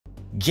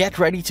Get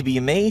ready to be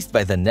amazed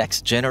by the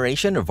next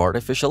generation of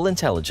artificial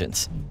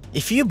intelligence.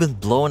 If you've been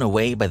blown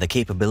away by the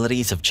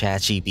capabilities of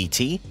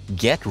ChatGPT,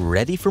 get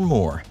ready for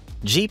more.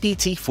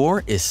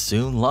 GPT-4 is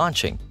soon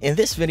launching. In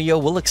this video,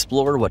 we'll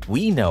explore what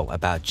we know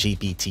about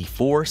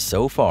GPT-4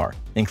 so far,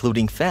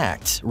 including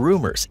facts,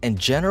 rumors, and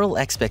general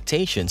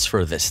expectations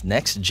for this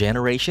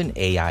next-generation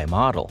AI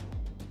model.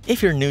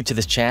 If you're new to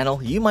this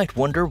channel, you might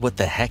wonder what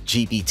the heck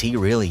GPT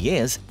really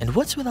is and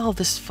what's with all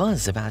this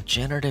fuzz about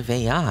generative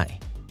AI.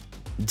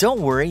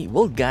 Don't worry,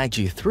 we'll guide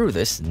you through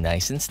this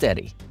nice and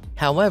steady.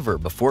 However,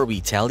 before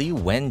we tell you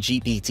when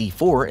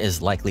GPT-4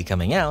 is likely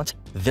coming out,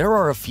 there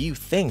are a few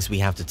things we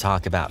have to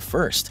talk about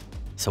first.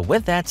 So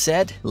with that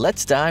said,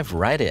 let's dive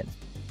right in.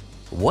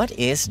 What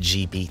is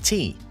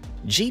GPT?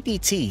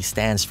 GPT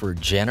stands for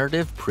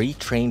Generative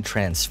Pre-trained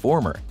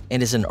Transformer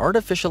and is an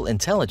artificial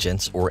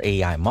intelligence or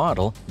AI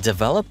model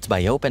developed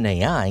by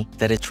OpenAI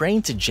that is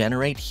trained to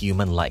generate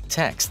human-like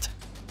text.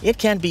 It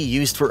can be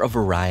used for a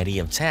variety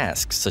of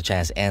tasks such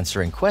as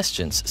answering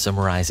questions,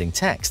 summarizing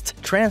text,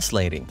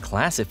 translating,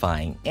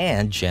 classifying,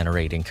 and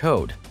generating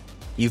code.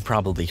 You've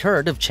probably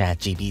heard of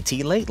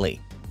ChatGPT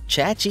lately.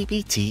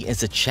 ChatGPT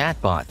is a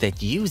chatbot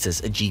that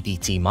uses a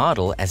GPT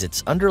model as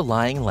its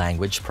underlying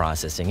language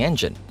processing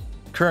engine.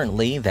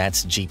 Currently,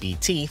 that's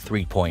GPT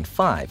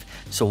 3.5,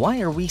 so why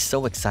are we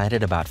so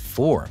excited about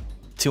 4?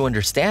 To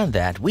understand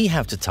that, we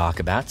have to talk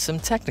about some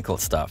technical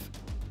stuff.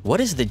 What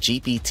is the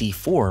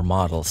GPT-4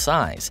 model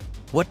size?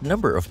 What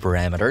number of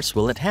parameters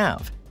will it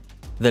have?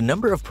 The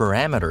number of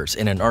parameters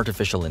in an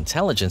artificial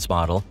intelligence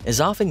model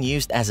is often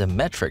used as a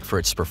metric for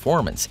its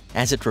performance,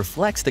 as it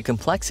reflects the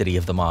complexity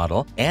of the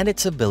model and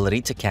its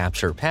ability to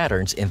capture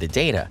patterns in the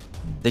data.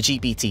 The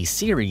GPT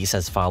series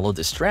has followed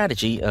the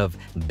strategy of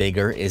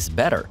bigger is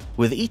better,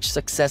 with each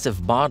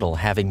successive model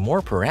having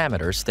more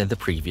parameters than the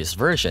previous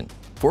version.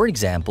 For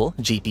example,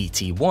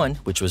 GPT-1,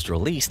 which was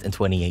released in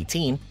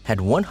 2018, had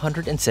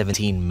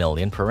 117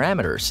 million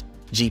parameters.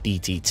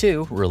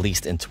 GPT-2,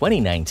 released in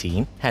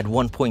 2019, had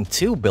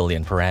 1.2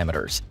 billion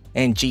parameters.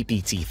 And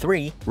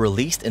GPT-3,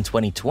 released in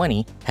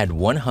 2020, had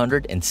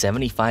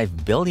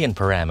 175 billion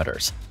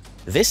parameters.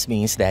 This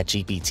means that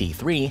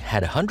GPT-3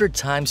 had 100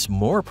 times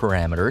more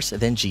parameters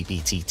than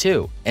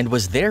GPT-2 and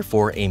was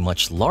therefore a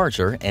much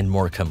larger and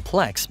more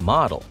complex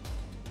model.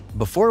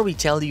 Before we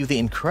tell you the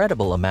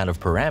incredible amount of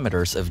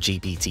parameters of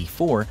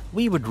GPT-4,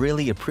 we would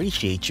really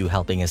appreciate you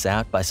helping us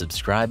out by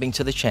subscribing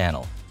to the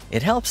channel.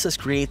 It helps us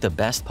create the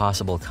best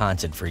possible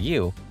content for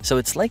you, so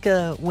it's like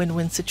a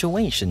win-win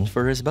situation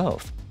for us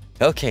both.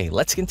 Okay,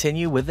 let's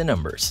continue with the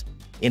numbers.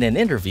 In an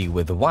interview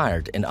with The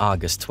Wired in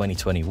August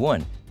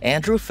 2021,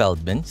 Andrew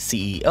Feldman,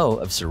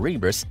 CEO of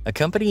Cerebras, a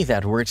company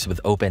that works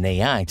with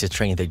OpenAI to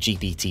train the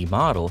GPT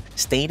model,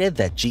 stated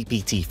that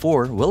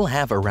GPT-4 will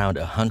have around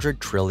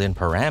 100 trillion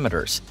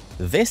parameters.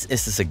 This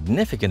is a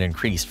significant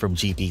increase from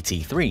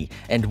GPT-3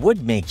 and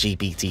would make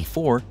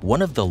GPT-4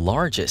 one of the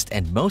largest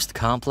and most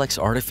complex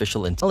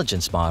artificial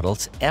intelligence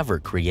models ever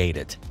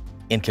created.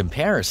 In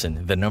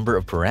comparison, the number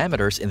of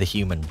parameters in the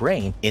human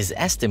brain is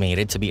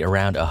estimated to be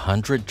around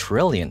 100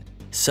 trillion.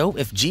 So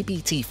if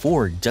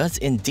GPT-4 does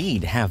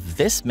indeed have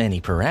this many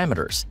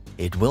parameters,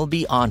 it will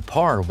be on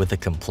par with the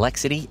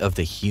complexity of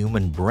the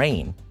human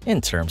brain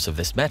in terms of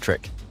this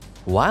metric.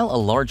 While a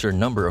larger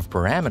number of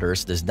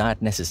parameters does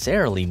not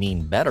necessarily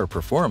mean better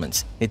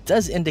performance, it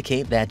does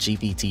indicate that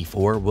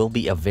GPT-4 will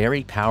be a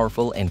very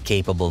powerful and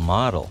capable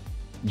model.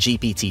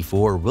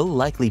 GPT-4 will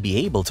likely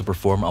be able to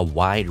perform a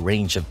wide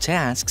range of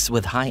tasks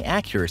with high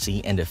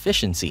accuracy and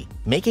efficiency,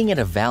 making it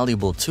a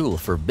valuable tool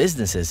for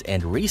businesses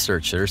and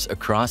researchers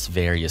across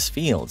various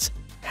fields.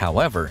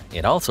 However,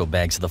 it also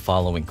begs the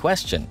following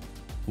question: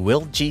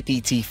 will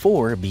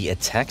GPT-4 be a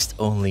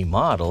text-only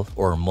model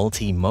or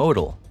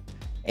multimodal?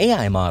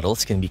 AI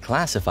models can be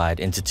classified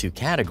into two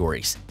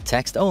categories: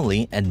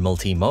 text-only and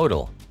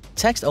multimodal.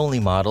 Text-only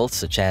models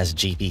such as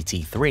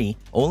GPT-3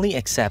 only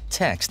accept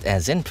text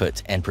as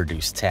input and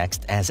produce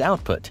text as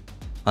output.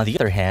 On the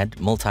other hand,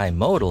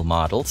 multimodal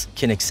models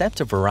can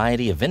accept a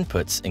variety of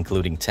inputs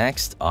including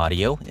text,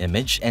 audio,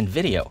 image, and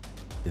video.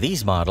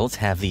 These models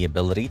have the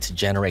ability to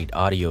generate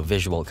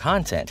audio-visual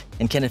content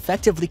and can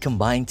effectively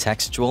combine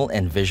textual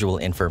and visual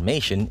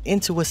information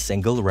into a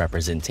single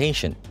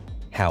representation.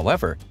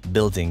 However,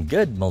 building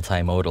good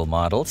multimodal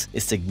models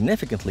is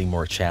significantly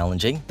more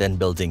challenging than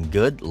building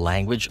good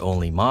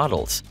language-only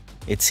models.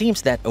 It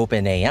seems that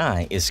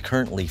OpenAI is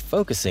currently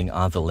focusing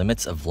on the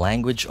limits of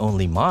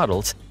language-only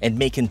models and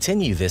may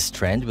continue this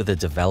trend with the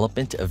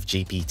development of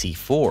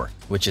GPT-4,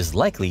 which is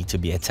likely to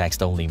be a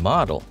text-only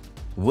model.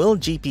 Will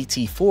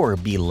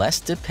GPT-4 be less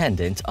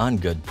dependent on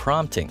good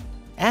prompting?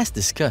 As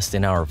discussed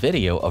in our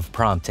video of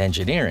prompt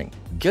engineering,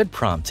 good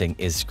prompting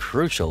is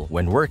crucial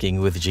when working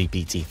with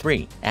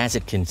GPT-3, as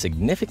it can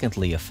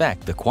significantly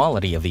affect the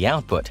quality of the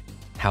output.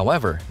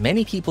 However,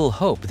 many people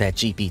hope that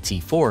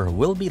GPT-4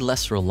 will be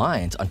less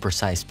reliant on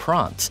precise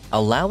prompts,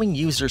 allowing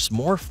users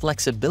more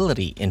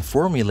flexibility in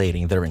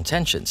formulating their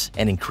intentions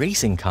and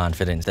increasing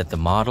confidence that the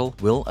model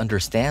will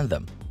understand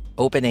them.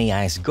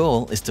 OpenAI's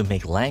goal is to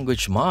make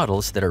language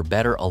models that are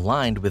better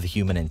aligned with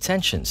human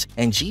intentions,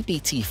 and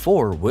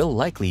GPT-4 will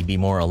likely be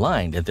more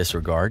aligned in this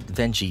regard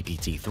than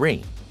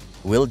GPT-3.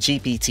 Will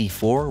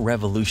GPT-4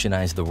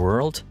 revolutionize the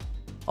world?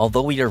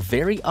 Although we are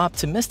very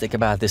optimistic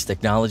about this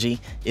technology,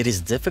 it is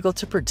difficult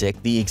to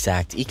predict the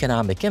exact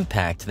economic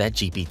impact that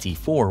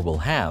GPT-4 will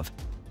have.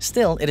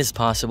 Still, it is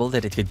possible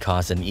that it could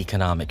cause an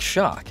economic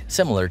shock,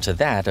 similar to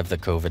that of the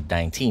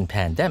COVID-19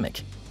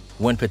 pandemic.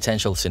 One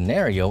potential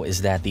scenario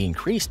is that the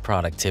increased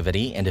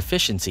productivity and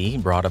efficiency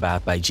brought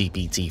about by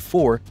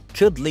GPT-4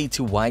 could lead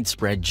to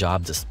widespread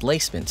job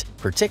displacement,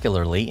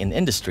 particularly in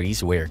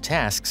industries where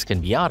tasks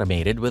can be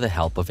automated with the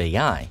help of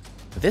AI.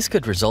 This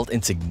could result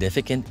in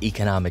significant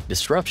economic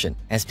disruption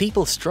as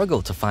people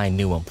struggle to find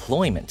new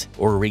employment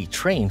or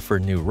retrain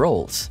for new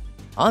roles.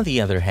 On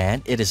the other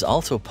hand, it is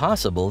also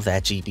possible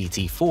that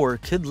GPT-4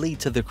 could lead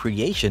to the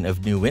creation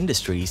of new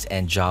industries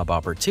and job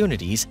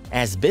opportunities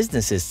as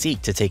businesses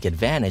seek to take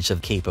advantage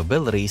of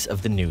capabilities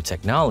of the new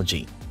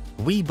technology.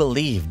 We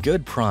believe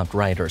good prompt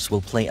writers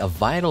will play a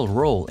vital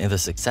role in the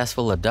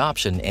successful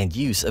adoption and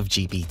use of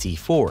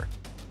GPT-4.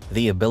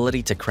 The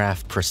ability to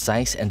craft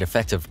precise and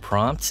effective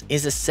prompts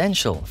is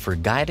essential for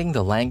guiding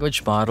the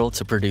language model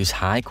to produce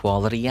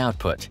high-quality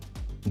output.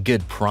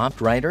 Good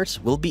prompt writers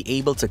will be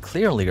able to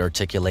clearly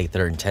articulate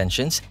their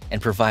intentions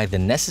and provide the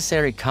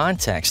necessary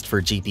context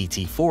for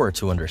GPT-4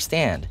 to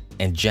understand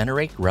and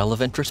generate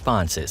relevant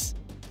responses.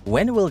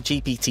 When will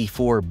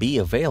GPT-4 be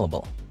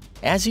available?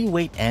 As you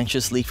wait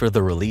anxiously for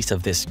the release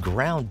of this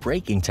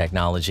groundbreaking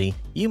technology,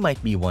 you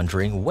might be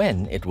wondering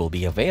when it will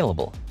be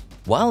available.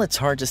 While it's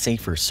hard to say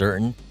for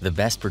certain, the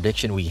best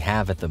prediction we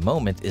have at the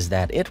moment is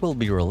that it will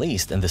be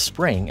released in the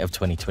spring of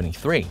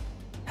 2023.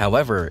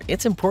 However,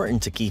 it's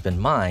important to keep in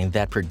mind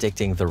that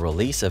predicting the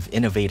release of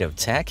innovative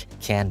tech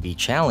can be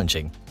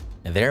challenging.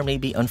 There may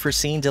be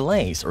unforeseen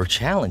delays or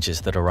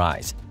challenges that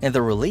arise, and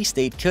the release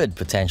date could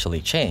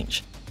potentially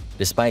change.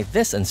 Despite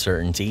this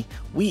uncertainty,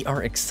 we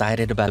are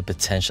excited about the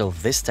potential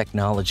this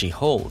technology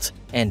holds,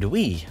 and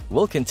we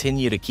will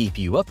continue to keep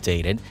you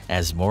updated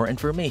as more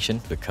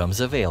information becomes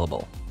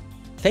available.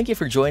 Thank you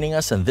for joining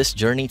us on this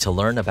journey to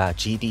learn about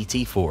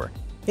GPT-4.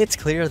 It's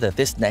clear that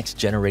this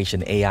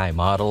next-generation AI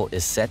model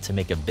is set to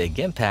make a big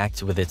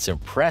impact with its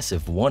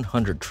impressive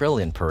 100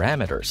 trillion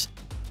parameters.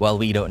 While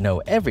we don't know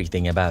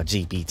everything about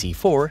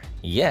GPT-4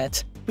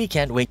 yet, we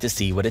can't wait to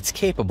see what it's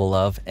capable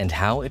of and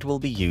how it will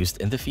be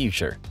used in the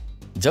future.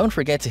 Don't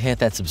forget to hit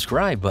that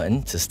subscribe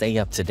button to stay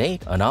up to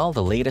date on all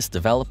the latest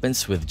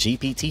developments with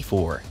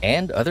GPT-4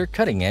 and other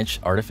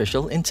cutting-edge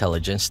artificial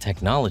intelligence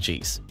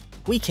technologies.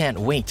 We can't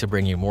wait to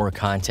bring you more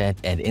content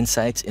and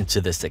insights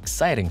into this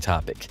exciting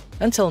topic.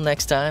 Until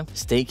next time,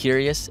 stay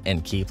curious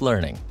and keep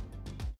learning.